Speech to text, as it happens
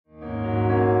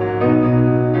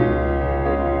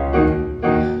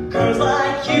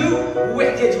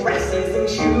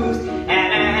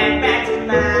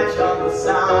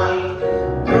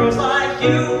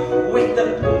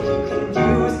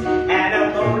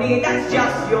pony, that's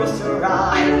just your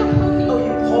stride. I don't have a pony. Oh,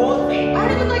 you poor thing. I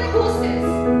don't even like horses.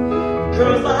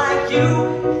 Girls like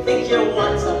you think you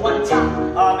want someone tough,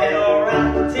 a bit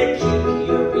around to keep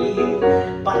you real.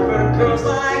 But for girls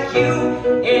like you,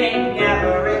 it ain't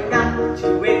never enough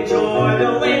to enjoy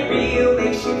the way real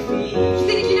makes you feel. You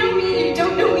think you know me and you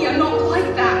don't know me, I'm not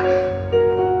like that.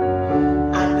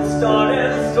 At the start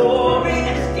of the story,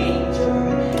 there's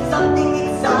danger, something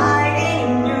exciting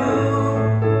and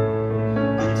new.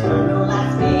 I turn the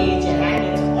last page and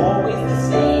it's always the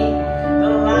same. The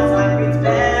last line reads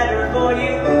better for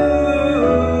you.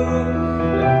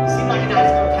 You seem like a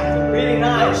nice girl, Katherine, really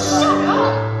nice. Oh, shut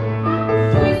up!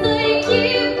 Boys like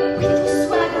you, with your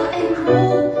swagger and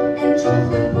roll, and your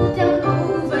hood pulled down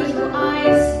over your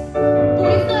eyes.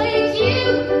 Boys like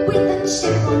you, with a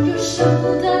chip on your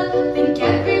shoulder, think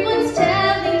everyone's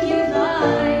telling you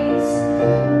lies.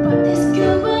 But this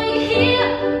girl right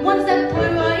here wants that boy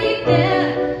right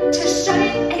there to shut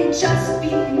it and just be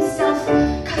himself.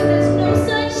 'Cause there's no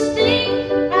such thing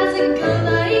as a girl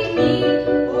like me,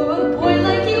 or a boy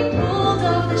like you pulled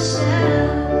off the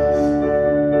shelf.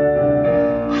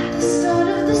 At the start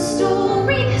of the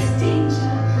story, there's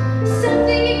danger,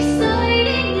 something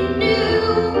exciting and new.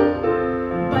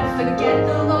 But forget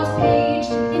the last page,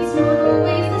 it's not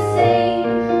always the same.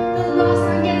 The last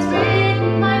line gets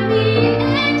written by me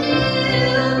and you.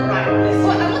 Right, listen.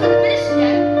 What? I wasn't finished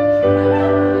yet.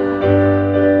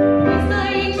 Boys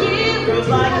like you, Girls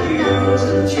like have you nothing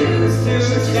to choose to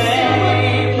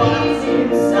say what's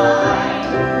inside.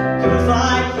 Girls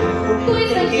like you Boys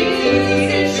think like it's you easy to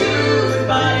say choose,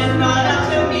 but it's not up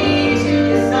to me to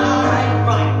decide.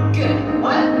 Right, Good.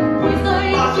 What? Boys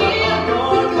like walk you, up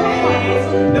on with your face,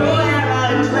 your nowhere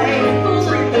out of place.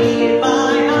 Dreams in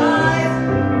my eyes,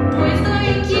 boys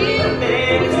like you,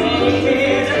 big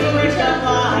kids, a twitch of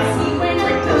lies. see when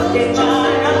I go In my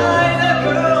eyes, a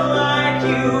girl like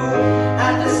you.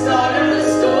 At the start of the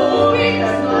story,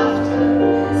 there's laughter,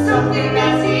 something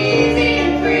that's easy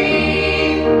and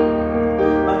free.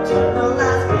 But turn the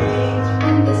last page,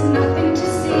 and there's nothing to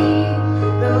see.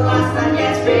 the last line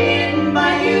gets written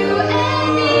by you and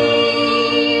me.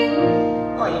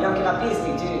 Oh, you don't give up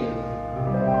easily, do you?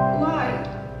 Why?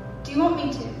 Do you want me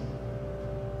to?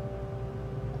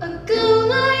 A girl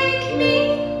like me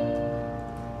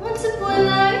wants a boy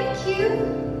like you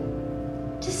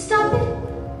to stop it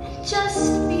and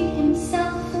just be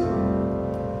himself.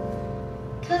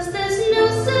 'Cause there's no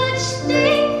such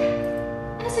thing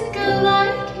as a girl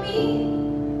like me,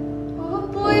 or a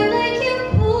boy like you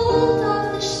pulled off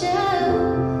the shelf.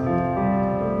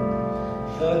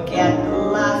 Forget the